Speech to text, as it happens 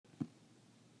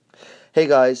Hey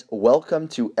guys, welcome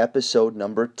to episode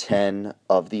number 10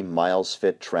 of the Miles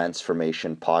Fit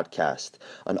Transformation Podcast,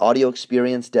 an audio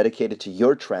experience dedicated to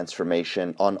your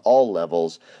transformation on all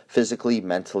levels, physically,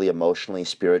 mentally, emotionally,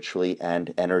 spiritually,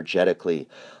 and energetically.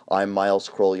 I'm Miles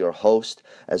Kroll, your host,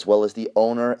 as well as the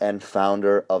owner and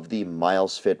founder of the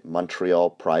Miles Fit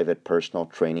Montreal Private Personal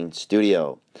Training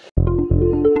Studio.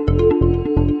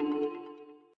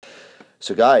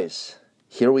 So guys,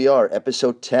 here we are,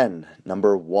 episode 10,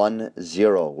 number 10.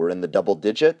 We're in the double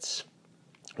digits.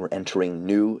 We're entering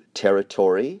new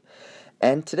territory.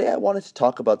 And today I wanted to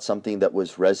talk about something that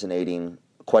was resonating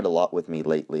quite a lot with me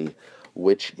lately,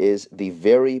 which is the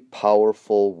very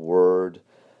powerful word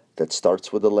that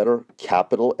starts with the letter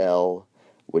capital L,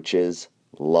 which is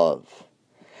love.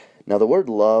 Now, the word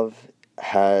love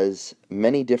has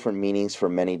many different meanings for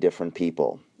many different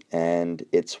people. And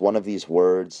it's one of these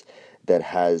words that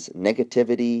has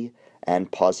negativity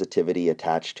and positivity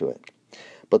attached to it.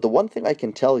 But the one thing I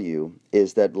can tell you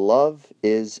is that love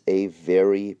is a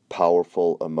very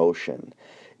powerful emotion.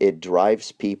 It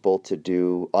drives people to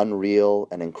do unreal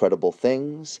and incredible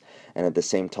things, and at the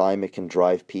same time it can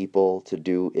drive people to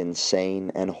do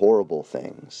insane and horrible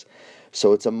things.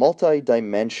 So it's a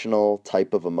multi-dimensional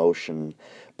type of emotion,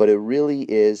 but it really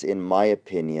is, in my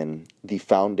opinion, the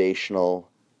foundational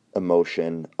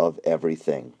emotion of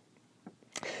everything.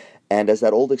 And as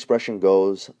that old expression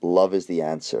goes, love is the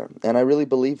answer. And I really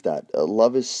believe that.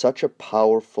 Love is such a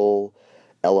powerful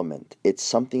element. It's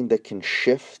something that can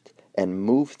shift and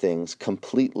move things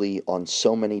completely on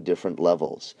so many different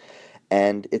levels.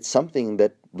 And it's something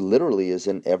that literally is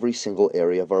in every single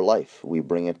area of our life. We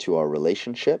bring it to our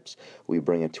relationships, we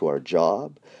bring it to our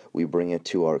job, we bring it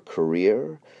to our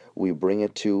career, we bring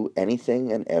it to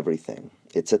anything and everything.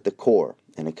 It's at the core,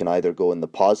 and it can either go in the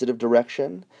positive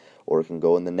direction or it can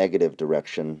go in the negative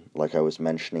direction, like I was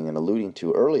mentioning and alluding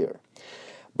to earlier.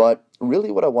 But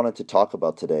really what I wanted to talk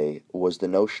about today was the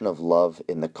notion of love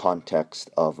in the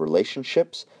context of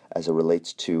relationships, as it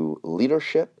relates to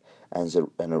leadership, and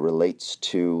it relates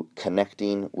to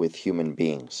connecting with human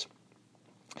beings.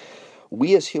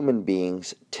 We as human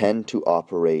beings tend to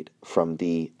operate from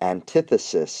the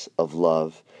antithesis of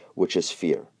love, which is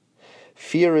fear.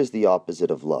 Fear is the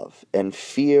opposite of love, and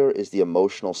fear is the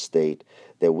emotional state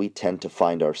that we tend to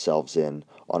find ourselves in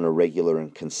on a regular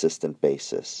and consistent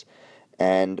basis.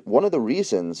 And one of the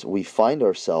reasons we find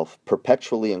ourselves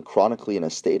perpetually and chronically in a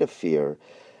state of fear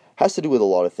has to do with a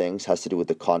lot of things, has to do with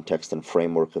the context and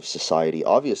framework of society,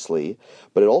 obviously,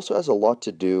 but it also has a lot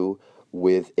to do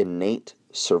with innate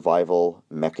survival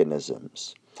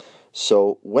mechanisms.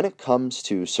 So when it comes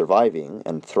to surviving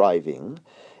and thriving,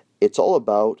 it's all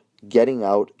about getting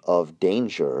out of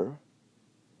danger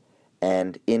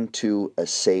and into a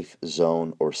safe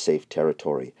zone or safe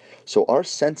territory. So our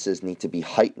senses need to be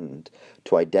heightened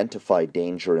to identify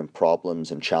danger and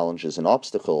problems and challenges and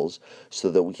obstacles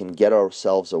so that we can get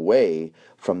ourselves away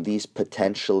from these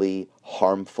potentially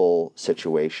harmful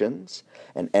situations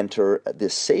and enter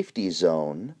this safety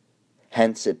zone,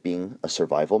 hence it being a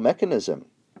survival mechanism.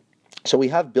 So we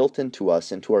have built into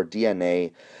us, into our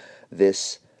DNA,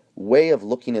 this way of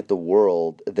looking at the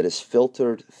world that is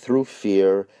filtered through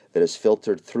fear, that is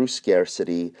filtered through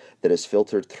scarcity, that is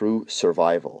filtered through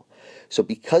survival. So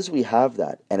because we have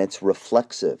that, and it's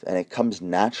reflexive, and it comes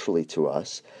naturally to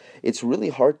us, it's really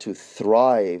hard to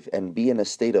thrive and be in a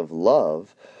state of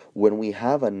love when we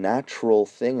have a natural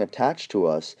thing attached to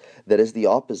us that is the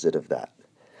opposite of that.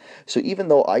 So even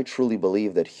though I truly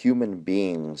believe that human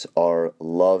beings are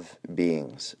love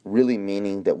beings, really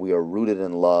meaning that we are rooted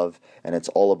in love and it's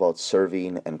all about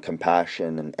serving and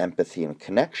compassion and empathy and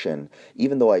connection,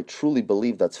 even though I truly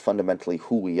believe that's fundamentally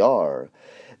who we are,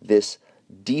 this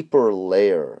deeper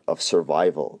layer of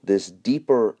survival, this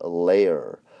deeper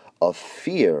layer of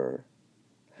fear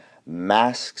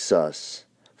masks us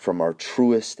from our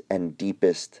truest and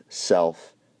deepest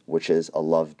self, which is a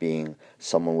love being,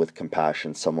 someone with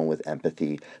compassion, someone with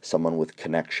empathy, someone with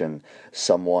connection,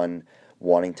 someone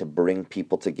wanting to bring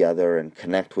people together and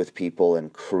connect with people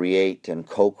and create and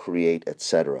co-create,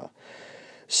 etc.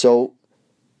 So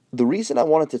the reason I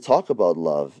wanted to talk about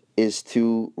love is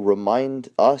to remind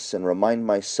us and remind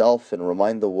myself and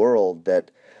remind the world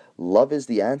that love is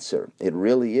the answer. It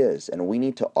really is. And we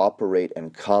need to operate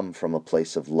and come from a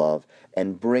place of love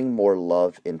and bring more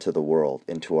love into the world,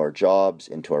 into our jobs,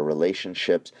 into our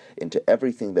relationships, into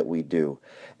everything that we do.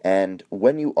 And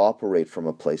when you operate from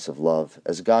a place of love,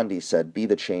 as Gandhi said, be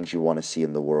the change you want to see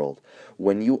in the world.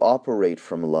 When you operate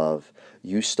from love,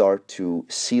 you start to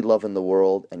see love in the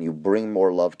world and you bring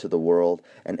more love to the world.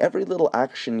 And every little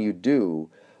action you do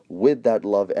with that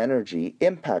love energy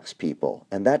impacts people.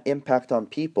 And that impact on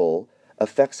people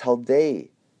affects how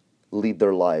they lead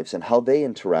their lives and how they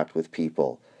interact with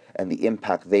people and the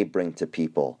impact they bring to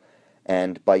people.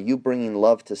 And by you bringing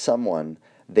love to someone,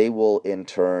 they will in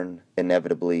turn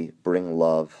inevitably bring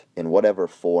love in whatever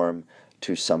form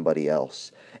to somebody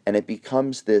else. And it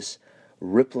becomes this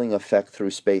rippling effect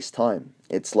through space-time.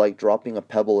 It's like dropping a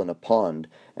pebble in a pond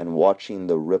and watching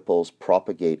the ripples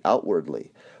propagate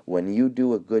outwardly. When you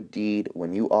do a good deed,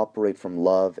 when you operate from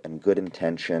love and good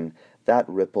intention, that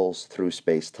ripples through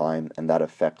space-time, and that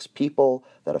affects people,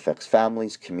 that affects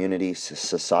families, communities,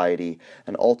 society,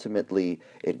 and ultimately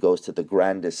it goes to the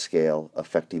grandest scale,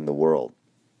 affecting the world.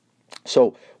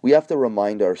 So we have to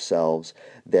remind ourselves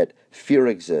that fear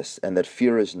exists and that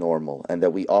fear is normal and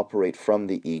that we operate from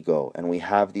the ego and we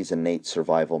have these innate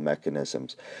survival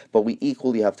mechanisms. But we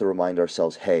equally have to remind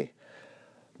ourselves, hey,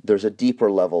 there's a deeper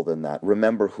level than that.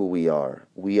 Remember who we are.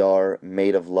 We are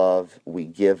made of love. We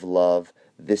give love.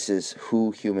 This is who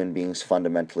human beings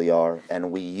fundamentally are, and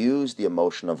we use the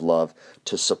emotion of love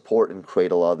to support and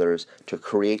cradle others, to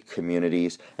create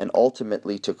communities, and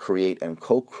ultimately to create and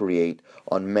co-create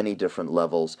on many different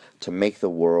levels to make the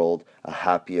world a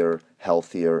happier,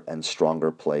 healthier, and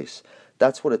stronger place.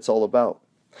 That's what it's all about.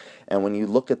 And when you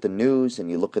look at the news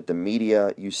and you look at the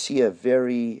media, you see a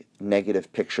very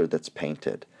negative picture that's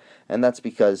painted. And that's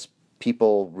because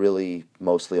people really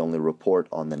mostly only report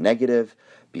on the negative,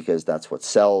 because that's what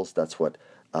sells, that's what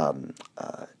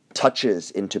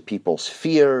touches into people's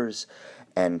fears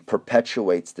and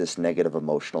perpetuates this negative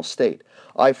emotional state.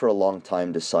 I, for a long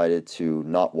time, decided to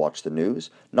not watch the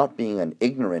news, not being an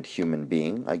ignorant human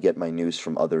being. I get my news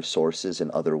from other sources in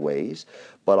other ways,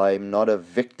 but I'm not a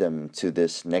victim to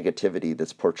this negativity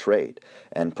that's portrayed.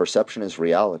 And perception is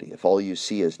reality. If all you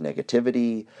see is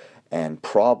negativity and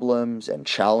problems and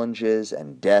challenges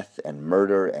and death and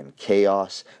murder and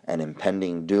chaos and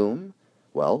impending doom,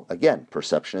 well, again,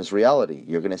 perception is reality.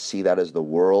 You're going to see that as the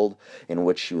world in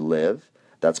which you live.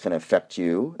 That's going to affect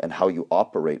you and how you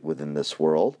operate within this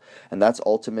world. And that's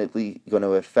ultimately going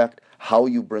to affect how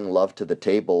you bring love to the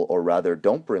table, or rather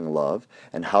don't bring love,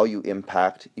 and how you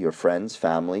impact your friends,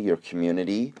 family, your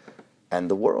community, and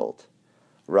the world.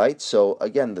 Right? So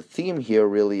again, the theme here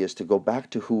really is to go back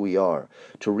to who we are,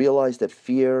 to realize that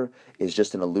fear is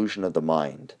just an illusion of the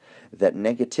mind, that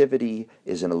negativity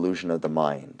is an illusion of the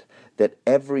mind, that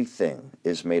everything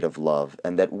is made of love,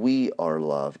 and that we are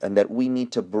love, and that we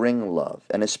need to bring love.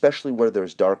 And especially where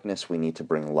there's darkness, we need to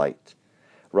bring light.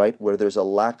 Right? Where there's a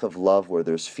lack of love, where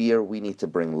there's fear, we need to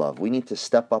bring love. We need to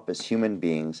step up as human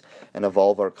beings and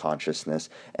evolve our consciousness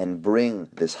and bring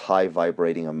this high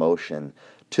vibrating emotion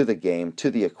to the game,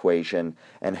 to the equation,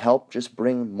 and help just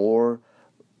bring more,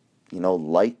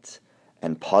 light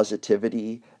and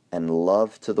positivity and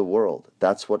love to the world.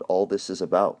 That's what all this is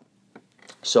about.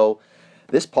 So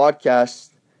this podcast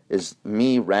is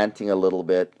me ranting a little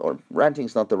bit, or ranting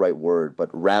is not the right word, but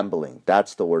rambling.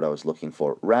 That's the word I was looking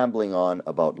for. Rambling on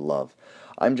about love.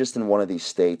 I'm just in one of these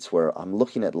states where I'm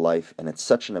looking at life and it's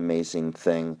such an amazing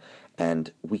thing,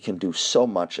 and we can do so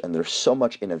much, and there's so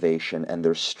much innovation, and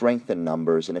there's strength in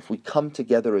numbers. And if we come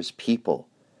together as people,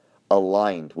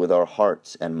 aligned with our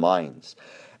hearts and minds,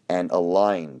 and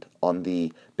aligned on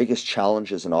the biggest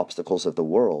challenges and obstacles of the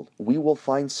world, we will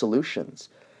find solutions.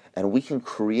 And we can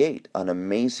create an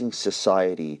amazing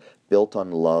society built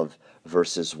on love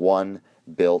versus one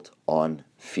built on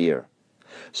fear.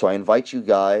 So I invite you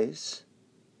guys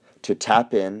to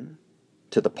tap in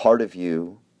to the part of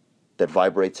you that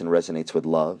vibrates and resonates with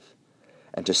love,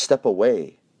 and to step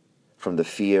away from the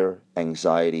fear,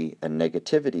 anxiety, and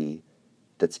negativity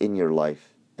that's in your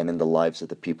life and in the lives of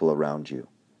the people around you.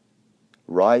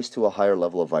 Rise to a higher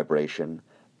level of vibration,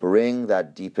 bring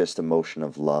that deepest emotion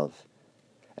of love,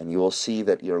 and you will see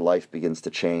that your life begins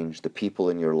to change. The people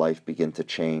in your life begin to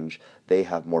change. They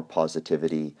have more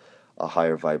positivity, a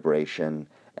higher vibration,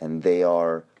 and they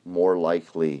are more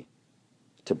likely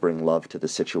to bring love to the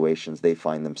situations they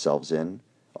find themselves in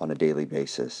on a daily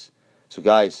basis. So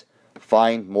guys,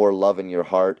 find more love in your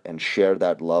heart and share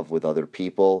that love with other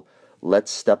people.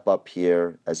 Let's step up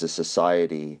here as a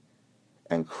society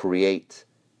and create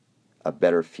a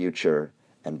better future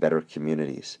and better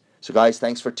communities. So guys,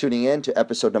 thanks for tuning in to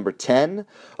episode number 10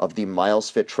 of the Miles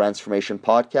Fit Transformation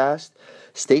Podcast.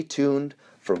 Stay tuned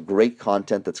for great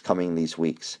content that's coming these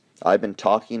weeks. I've been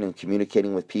talking and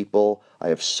communicating with people. I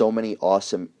have so many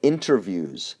awesome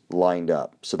interviews lined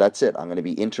up. So that's it. I'm going to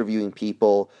be interviewing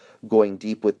people, going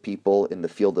deep with people in the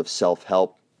field of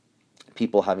self-help,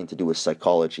 people having to do with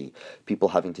psychology, people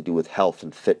having to do with health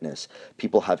and fitness,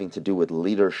 people having to do with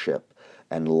leadership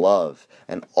and love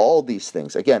and all these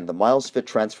things. Again, the Miles Fit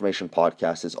Transformation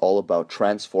Podcast is all about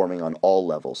transforming on all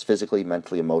levels, physically,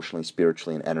 mentally, emotionally,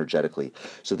 spiritually, and energetically.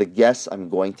 So the guests I'm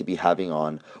going to be having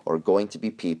on are going to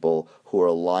be people who are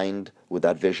aligned with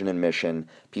that vision and mission,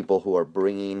 people who are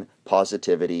bringing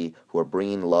positivity, who are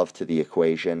bringing love to the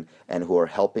equation, and who are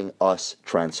helping us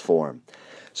transform.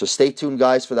 So stay tuned,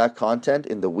 guys, for that content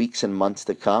in the weeks and months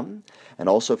to come. And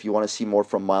also, if you want to see more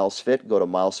from Miles Fit, go to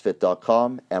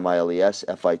milesfit.com,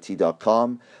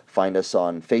 milesfit.com. Find us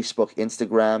on Facebook,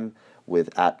 Instagram with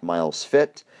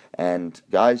 @milesfit. And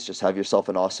guys, just have yourself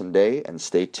an awesome day and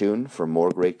stay tuned for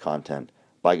more great content.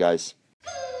 Bye, guys.